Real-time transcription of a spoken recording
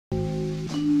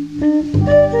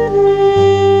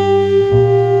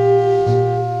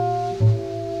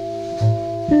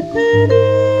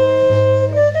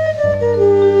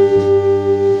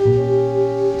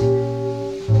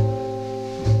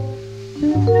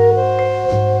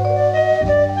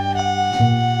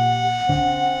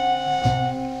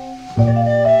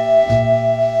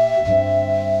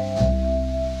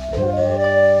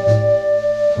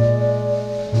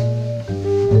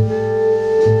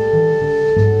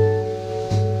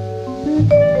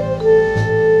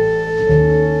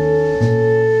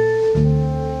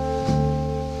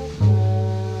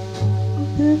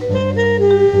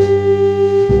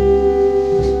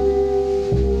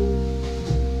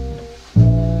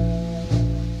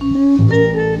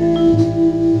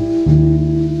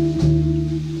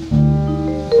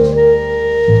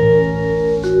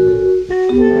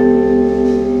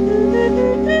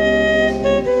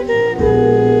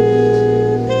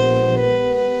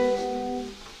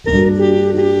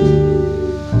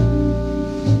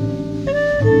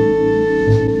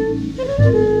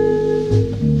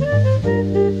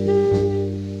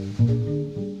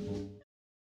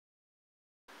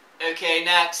Okay,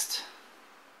 next.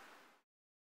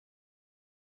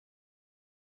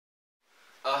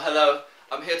 Hello.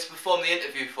 I'm here to perform the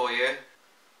interview for you.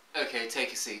 Okay,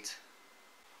 take a seat.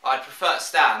 I'd prefer to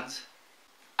stand.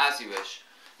 As you wish.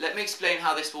 Let me explain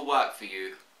how this will work for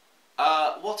you.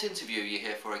 What interview are you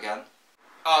here for again?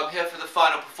 Oh, I'm here for the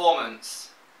final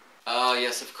performance. Oh,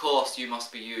 yes, of course, you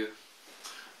must be you.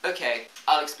 Okay,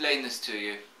 I'll explain this to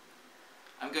you.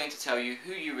 I'm going to tell you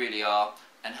who you really are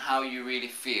and how you really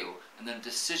feel, and then a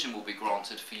decision will be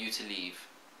granted for you to leave.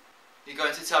 You're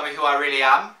going to tell me who I really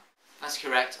am? That's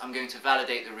correct. I'm going to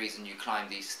validate the reason you climbed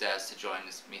these stairs to join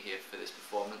me here for this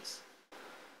performance.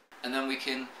 And then we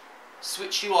can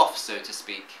switch you off, so to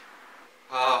speak.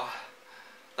 Oh,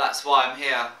 that's why I'm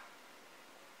here.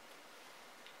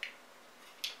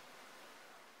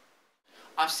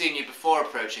 I've seen you before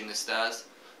approaching the stairs,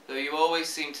 though you always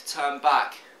seem to turn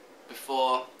back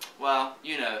before, well,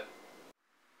 you know.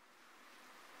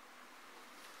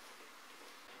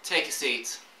 Take a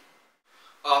seat.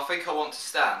 Oh, I think I want to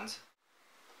stand.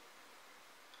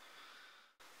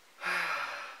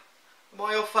 Am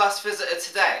I your first visitor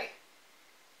today?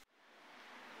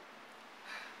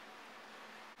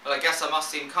 Well, I guess I must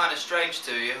seem kind of strange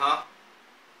to you, huh?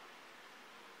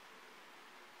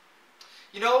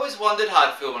 You know, I always wondered how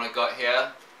I'd feel when I got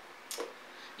here.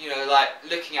 You know, like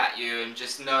looking at you and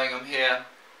just knowing I'm here.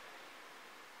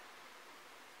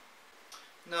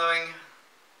 Knowing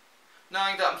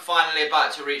that I'm finally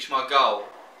about to reach my goal.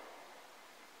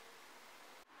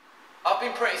 I've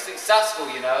been pretty successful,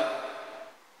 you know.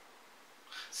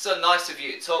 So nice of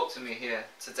you to talk to me here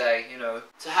today, you know,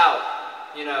 to help,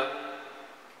 you know.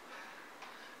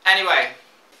 Anyway,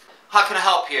 how can I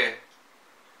help you?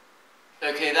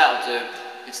 Okay, that'll do.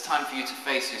 It's time for you to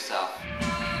face yourself.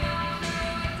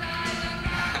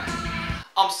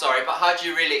 I'm sorry, but how do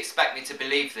you really expect me to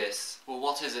believe this? Well,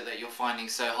 what is it that you're finding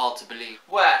so hard to believe?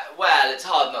 Well, it's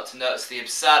hard not to notice the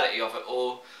absurdity of it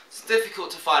all. It's difficult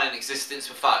to find an existence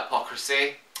without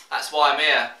hypocrisy. That's why I'm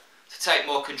here, to take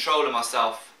more control of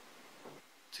myself.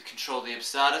 To control the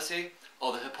absurdity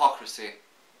or the hypocrisy?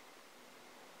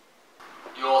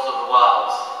 Yours or the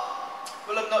world's?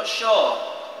 Well, I'm not sure.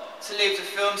 To leave the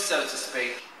film, so to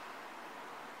speak.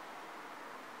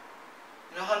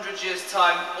 In 100 years'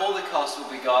 time, all the cast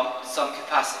will be gone, in some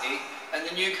capacity, and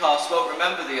the new cast won't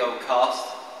remember the old cast.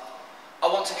 I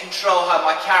want to control how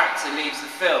my character leaves the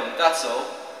film, that's all.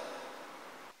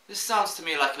 This sounds to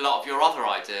me like a lot of your other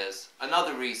ideas.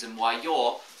 Another reason why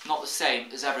you're not the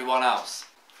same as everyone else.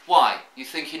 Why? You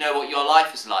think you know what your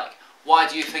life is like? Why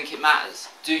do you think it matters?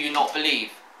 Do you not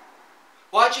believe?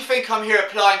 Why do you think I'm here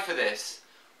applying for this?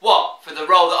 What, for the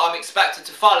role that I'm expected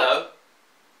to follow?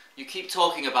 You keep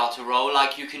talking about a role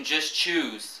like you can just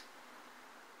choose.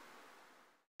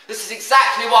 This is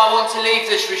exactly why I want to leave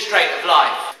this restraint of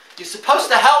life. You're supposed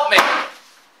to help me.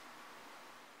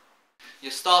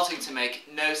 You're starting to make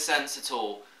no sense at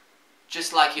all.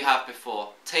 Just like you have before.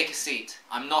 Take a seat.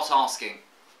 I'm not asking.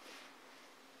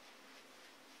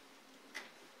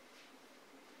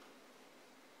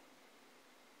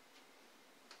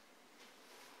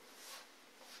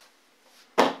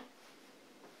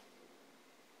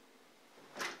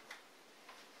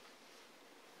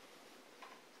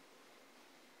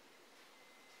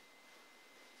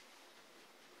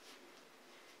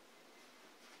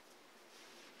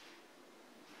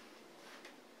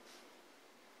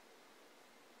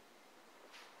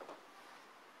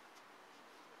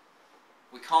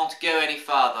 We can't go any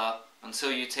further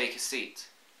until you take a seat.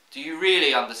 Do you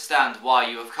really understand why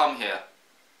you have come here?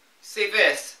 See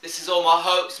this is all my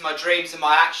hopes, my dreams and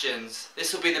my actions.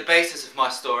 This will be the basis of my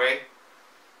story.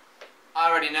 I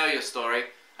already know your story,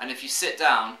 and if you sit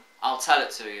down, I'll tell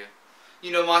it to you.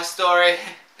 You know my story?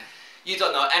 You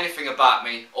don't know anything about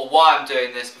me, or why I'm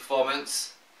doing this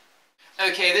performance.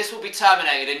 Okay, this will be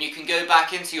terminated and you can go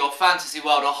back into your fantasy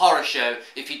world or horror show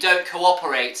if you don't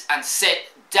cooperate and sit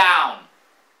down.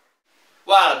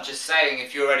 Well, I'm just saying,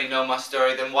 if you already know my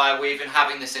story, then why are we even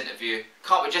having this interview?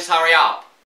 Can't we just hurry up?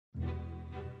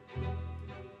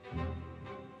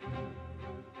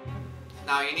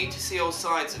 Now, you need to see all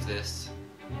sides of this.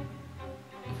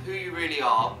 Of who you really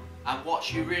are and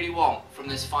what you really want from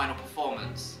this final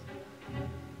performance.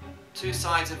 Two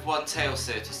sides of one tale,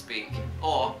 so to speak,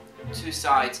 or two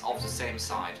sides of the same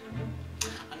side.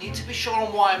 I need to be sure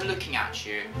on why I'm looking at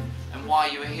you and why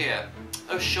you are here.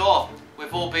 Oh sure,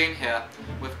 we've all been here.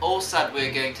 We've all said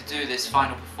we're going to do this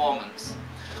final performance.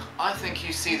 I think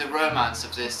you see the romance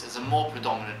of this as a more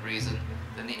predominant reason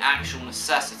than the actual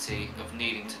necessity of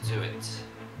needing to do it.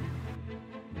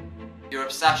 Your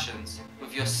obsessions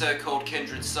with your so-called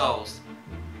kindred souls,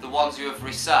 the ones you have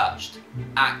researched,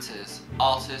 actors,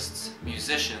 artists,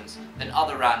 musicians, and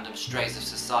other random strays of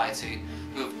society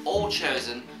who have all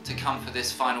chosen to come for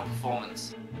this final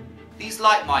performance. These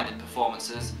like-minded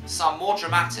performances, some more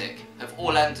dramatic, have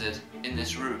all ended in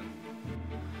this room.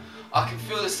 I can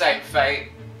feel the same fate.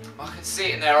 I can see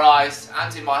it in their eyes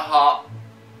and in my heart.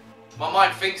 My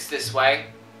mind thinks this way.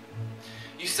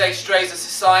 You say strays of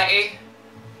society?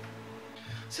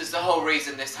 This is the whole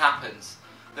reason this happens.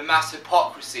 The mass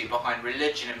hypocrisy behind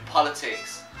religion and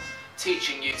politics,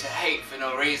 teaching you to hate for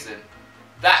no reason.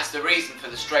 That is the reason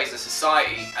for the strays of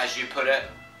society, as you put it.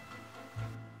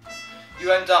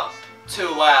 You end up too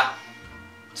aware,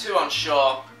 too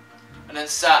unsure, and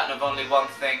uncertain of only one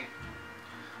thing,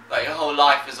 that your whole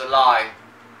life is a lie.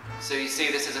 So you see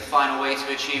this as a final way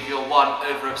to achieve your one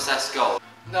over-obsessed goal.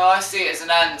 No, I see it as an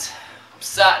end. I'm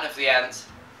certain of the end.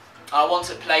 I want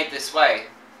it played this way.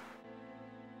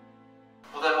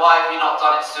 Well then why have you not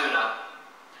done it sooner?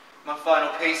 My final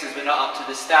pieces were not up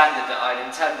to the standard that I'd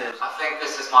intended. I think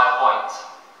this is my point.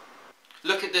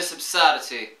 Look at this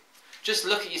absurdity. Just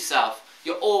look at yourself.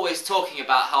 You're always talking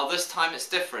about how this time it's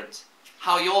different.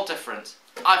 How you're different.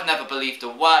 I've never believed a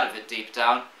word of it deep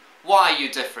down. Why are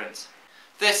you different?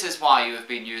 This is why you have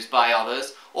been used by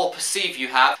others, or perceive you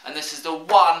have, and this is the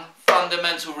one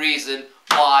fundamental reason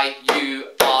why you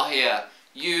are here.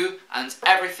 You and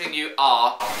everything you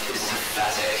are is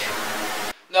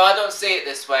pathetic. No, I don't see it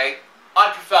this way.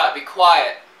 I'd prefer to be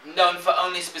quiet, known for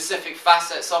only specific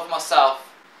facets of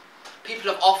myself.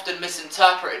 People have often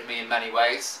misinterpreted me in many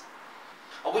ways.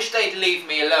 I wish they'd leave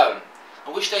me alone.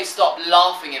 I wish they'd stop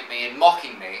laughing at me and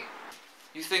mocking me.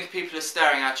 You think people are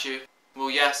staring at you? Well,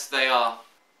 yes, they are.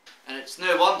 And it's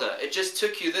no wonder. It just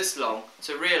took you this long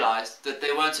to realise that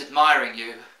they weren't admiring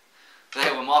you.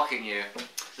 They were mocking you.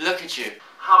 Look at you.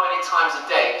 How many times a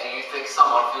day do you think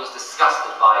someone feels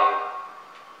disgusted by you?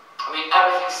 I mean,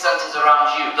 everything centres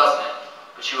around you, doesn't it?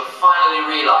 But you have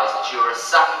finally realised that you are a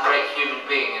second-rate human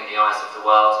being in the eyes of the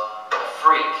world. A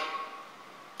freak.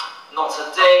 Not a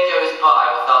day goes by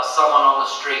without someone on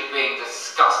the street being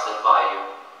disgusted by you.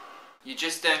 You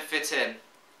just don't fit in.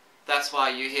 That's why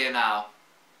you're here now.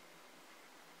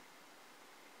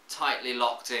 Tightly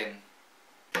locked in.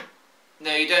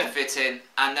 No, you don't fit in,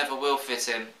 and never will fit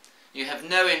in. You have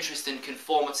no interest in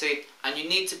conformity, and you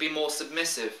need to be more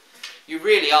submissive. You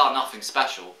really are nothing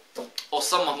special. Or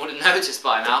someone would have noticed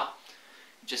by now.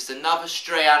 Just another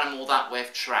stray animal that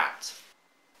we've trapped.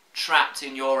 Trapped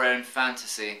in your own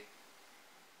fantasy.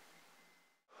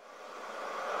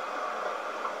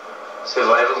 C'est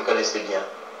vrai, vous me connaissez bien.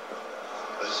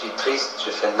 Je suis triste, je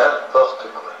fais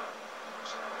n'importe quoi.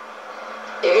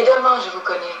 Évidemment, je vous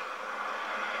connais.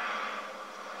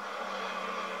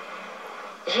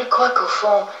 Je crois qu'au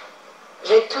fond,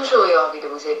 j'ai toujours eu envie de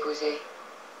vous épouser.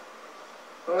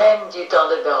 Même du temps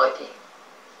de Dorothy.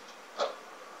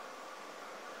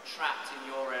 Trapped in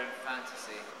your own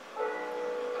fantasy.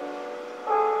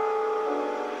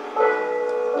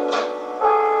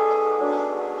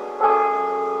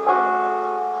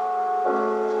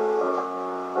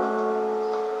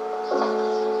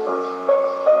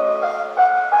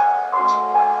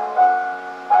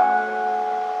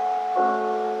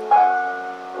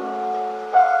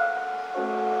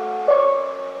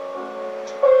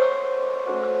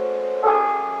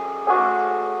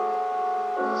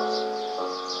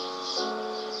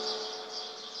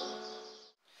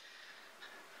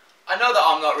 I know that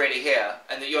I'm not really here,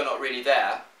 and that you're not really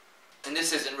there, and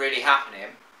this isn't really happening.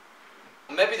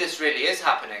 Or maybe this really is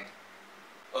happening.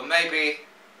 Or maybe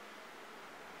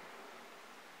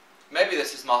Maybe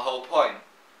this is my whole point.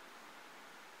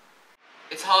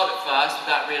 It's hard at first with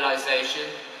that realisation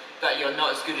that you're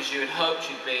not as good as you had hoped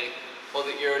you'd be, or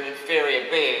that you're an inferior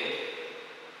being.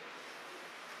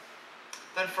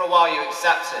 Then for a while you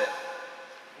accept it,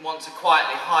 and want to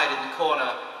quietly hide in the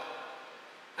corner.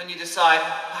 And you decide,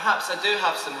 perhaps I do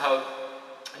have some hope,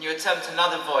 and you attempt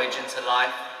another voyage into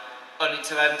life, only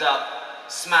to end up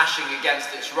smashing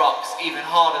against its rocks even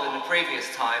harder than the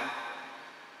previous time.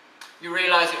 You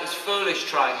realise it was foolish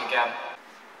trying again.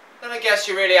 Then I guess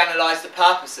you really analyse the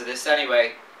purpose of this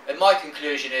anyway, and my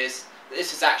conclusion is that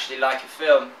this is actually like a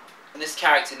film, and this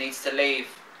character needs to leave.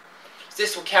 So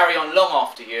this will carry on long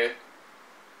after you.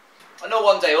 I know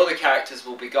one day all the characters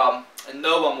will be gone, and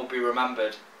no one will be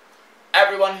remembered.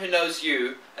 Everyone who knows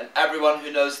you, and everyone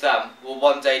who knows them, will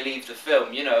one day leave the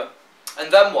film, you know.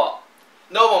 And then what?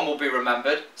 No one will be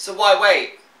remembered, so why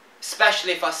wait?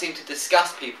 Especially if I seem to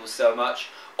disgust people so much,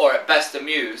 or at best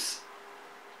amuse.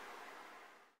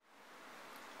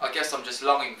 I guess I'm just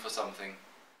longing for something.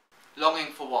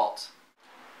 Longing for what?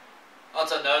 I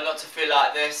don't know, not to feel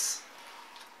like this.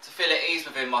 To feel at ease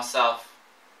within myself.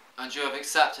 And you have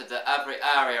accepted that every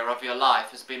area of your life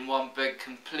has been one big,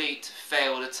 complete,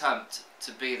 failed attempt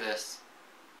to be this.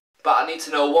 But I need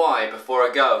to know why before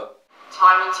I go.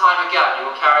 Time and time again you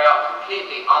will carry out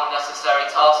completely unnecessary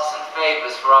tasks and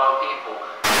favours for other people.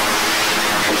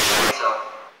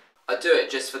 I do it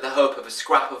just for the hope of a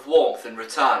scrap of warmth in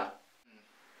return.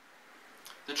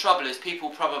 The trouble is, people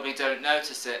probably don't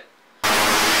notice it. Do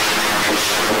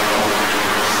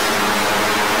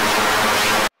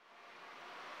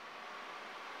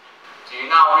you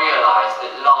now realise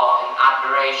that love and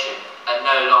admiration are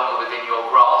no longer within your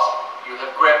grasp? You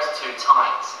have gripped too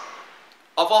tight.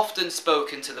 I've often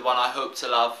spoken to the one I hope to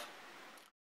love.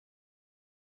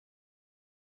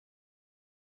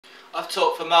 I've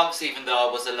talked for months even though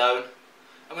I was alone.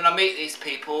 And when I meet these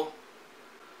people,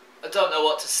 I don't know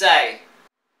what to say.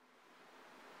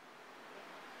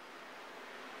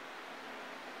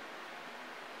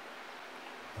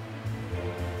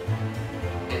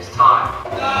 It's time.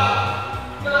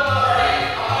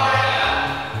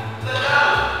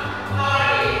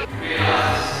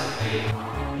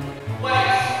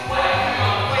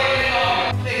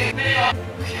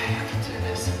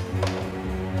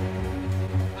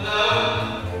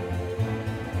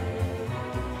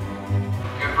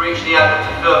 Reach the end of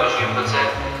the film, as you put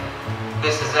it.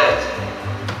 This is it.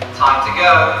 Time to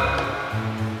go.